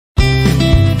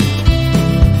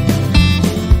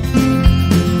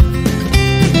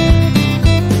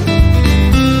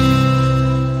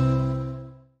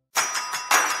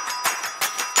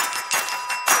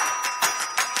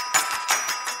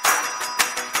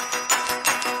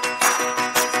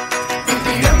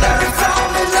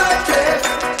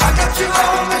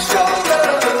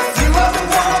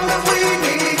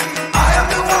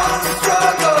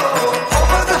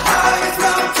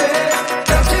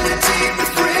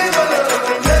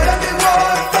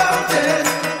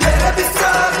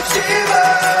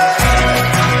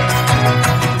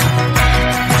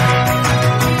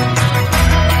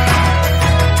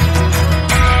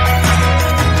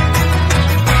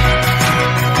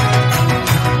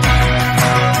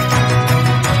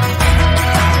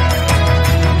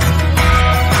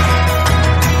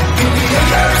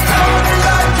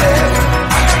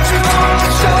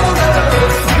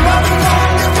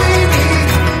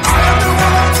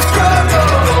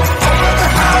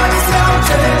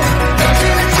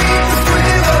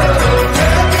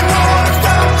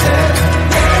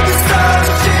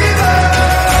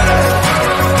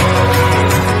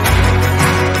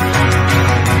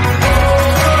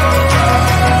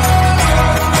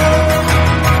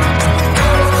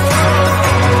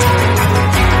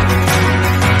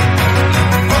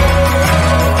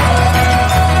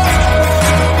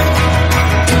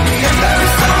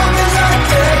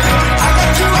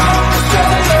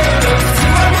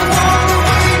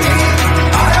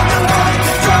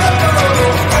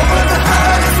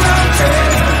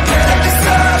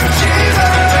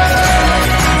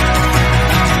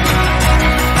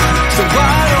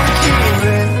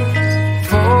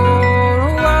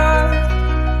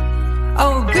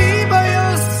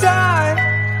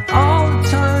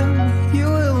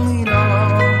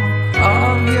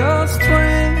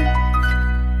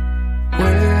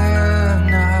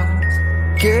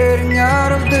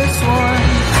this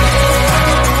one.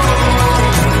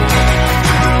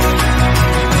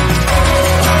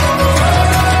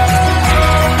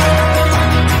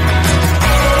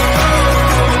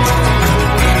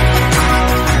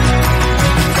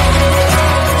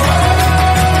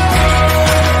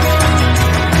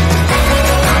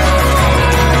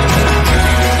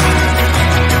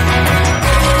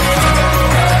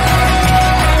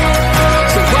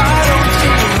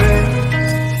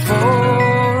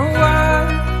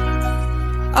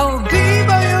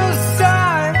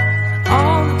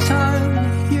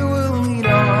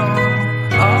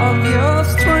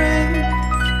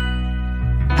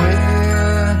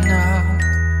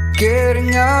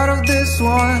 Getting out of this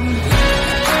one.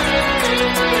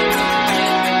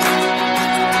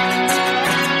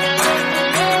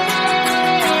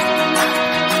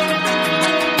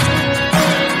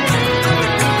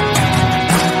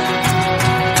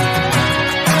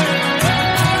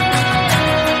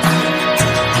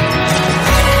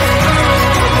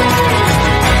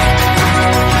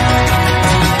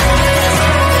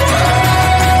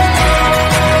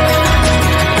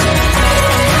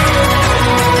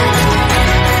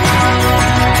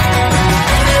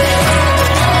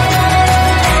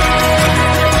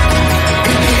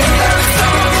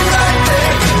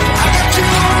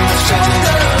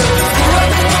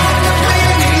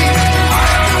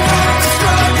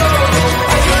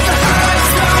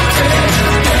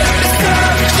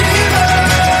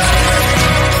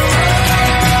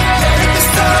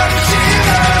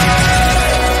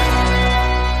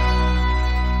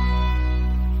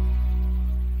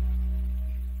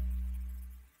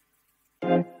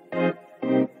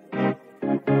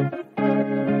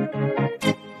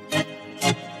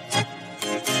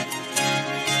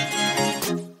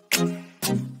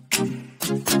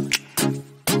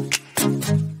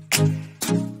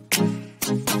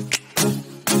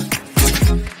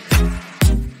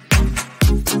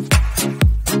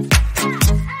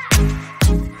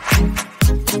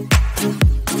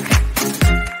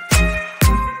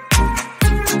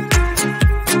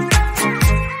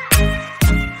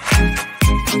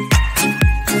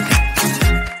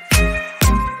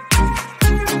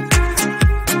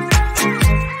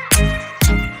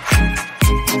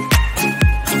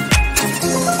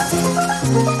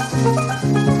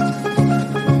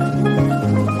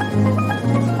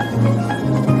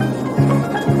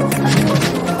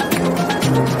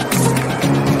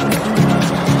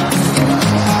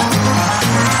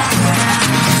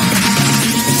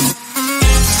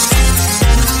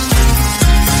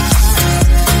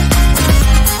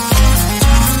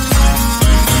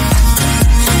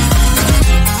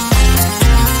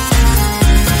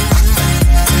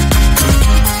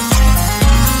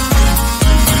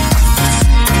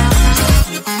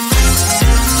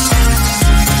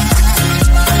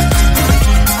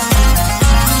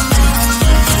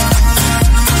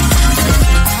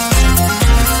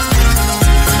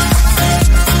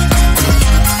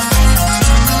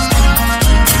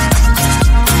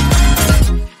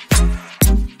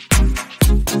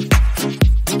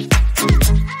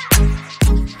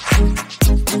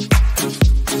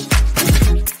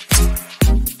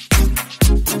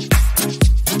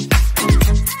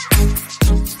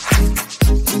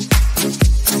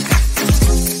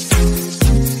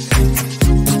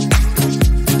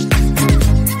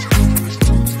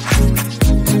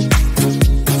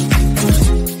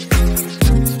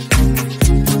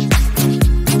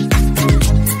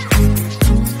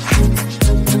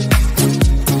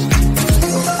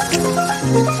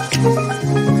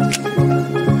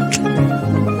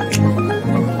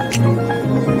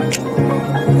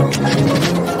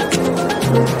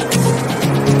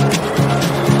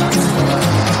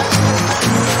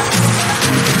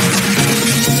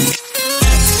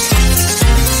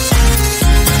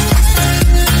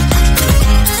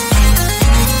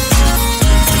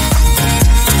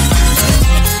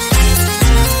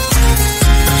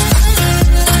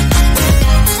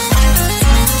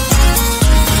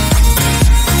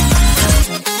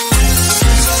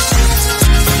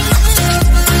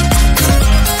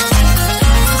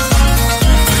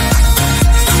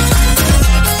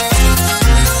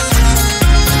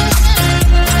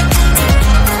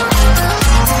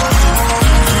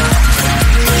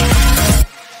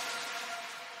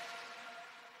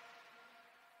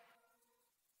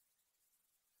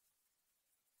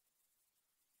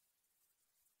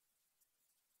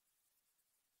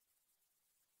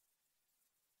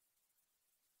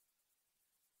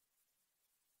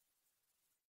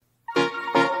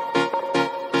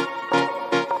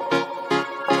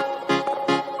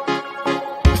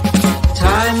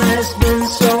 Time has been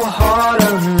so hard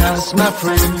on us, my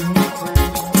friend.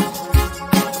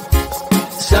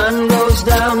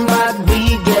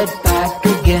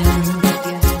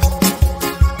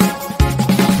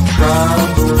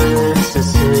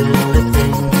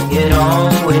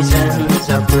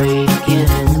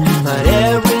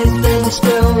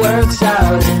 works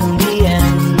out in the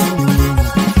end.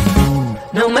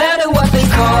 No matter what they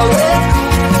call it,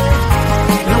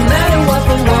 no matter what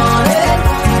they want it,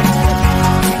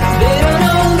 they don't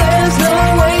know there's no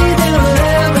way they'll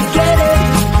ever get it.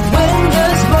 Wind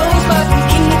just blows, but we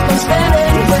keep on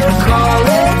standing. We'll call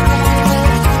it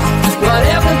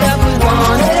whatever that we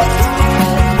want it.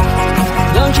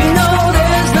 Don't you know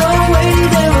there's no way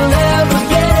they will ever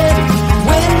get it?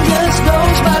 Wind just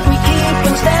blows, but we keep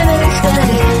on standing,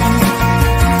 standing.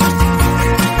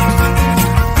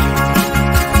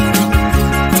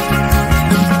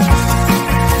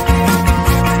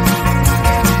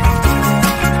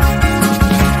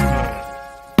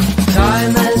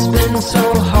 Time has been so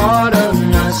hard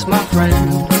on us, my friend,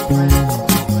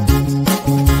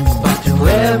 but through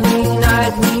every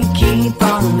night we keep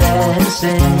on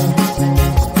dancing.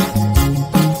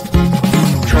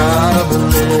 Trouble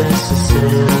is a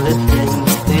silly thing,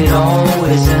 it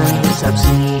always ends up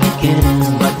sneaking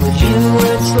in. But with you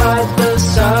it's like the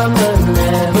summer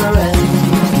never ends.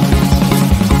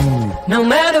 No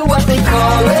matter what they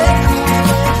call it,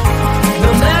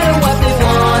 no matter what they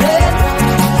want it,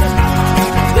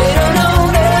 they don't know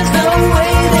there's no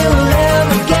way they will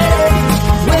ever get it.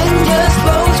 Wind just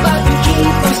blows, but we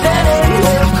keep on standing.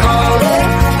 We'll call it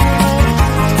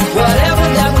whatever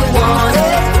that we want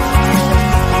it.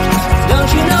 Don't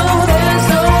you know there's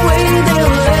no way they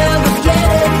will ever get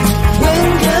it?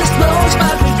 Wind just blows,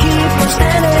 but we keep on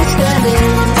standing, standing.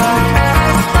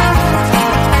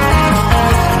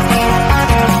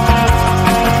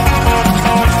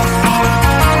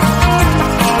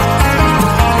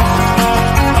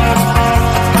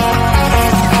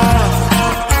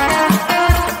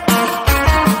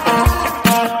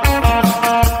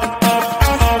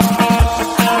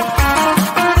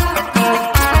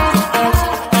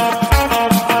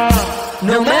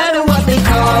 No matter what they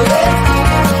call it,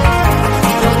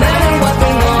 no matter what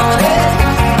they want it,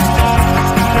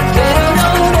 they don't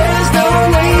know there's no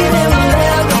way they will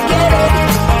ever get it.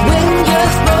 Wind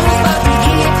just blows, but we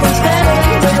keep on standing.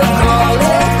 We'll call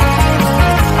it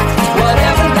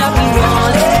whatever that we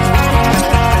want it.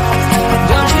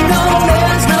 Don't you know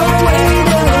there's no way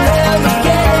they will ever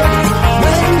get it?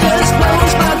 Wind just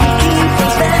blows, but we keep on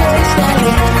standing,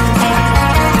 standing.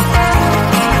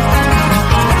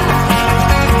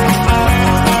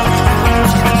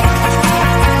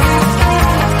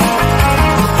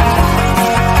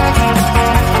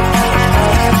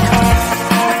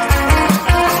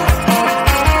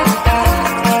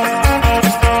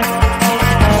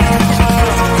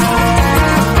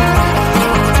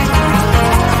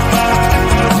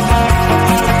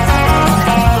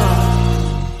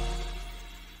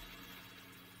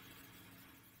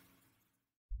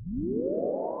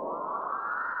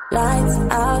 Lights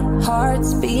out,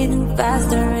 hearts beating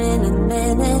faster in a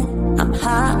minute. I'm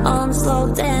high on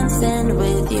slow dancing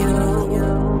with you.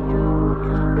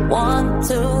 1,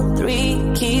 2,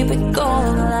 3, keep it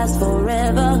going, last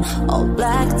forever. All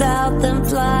blacked out, then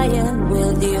flying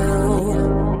with you.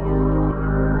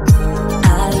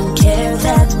 I don't care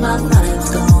that my mind's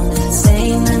gone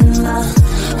insane and my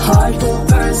heart will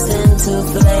burst into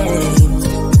flames.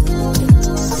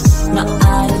 No,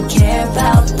 I don't care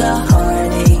about the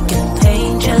heartache and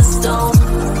pain. Just don't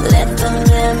let the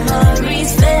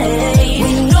memories fade.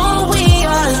 We know we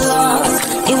are lost,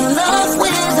 in love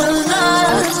with the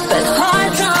lust, but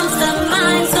heart trumps the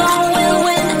mind, so we'll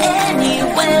win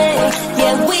anyway.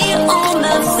 Yeah, we own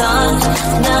the sun,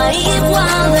 naive,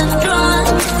 wild and drunk.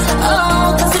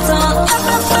 Oh, 'cause it's all up,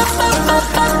 up, up, up, up,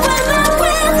 up. When I'm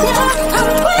with you,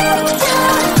 I'm with you.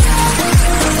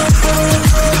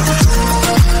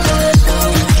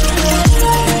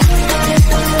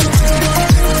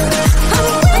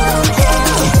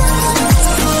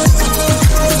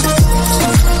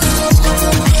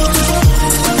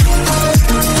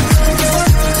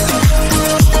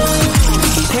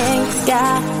 Pink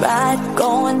sky ride,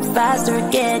 going faster,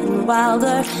 getting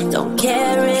wilder. Don't care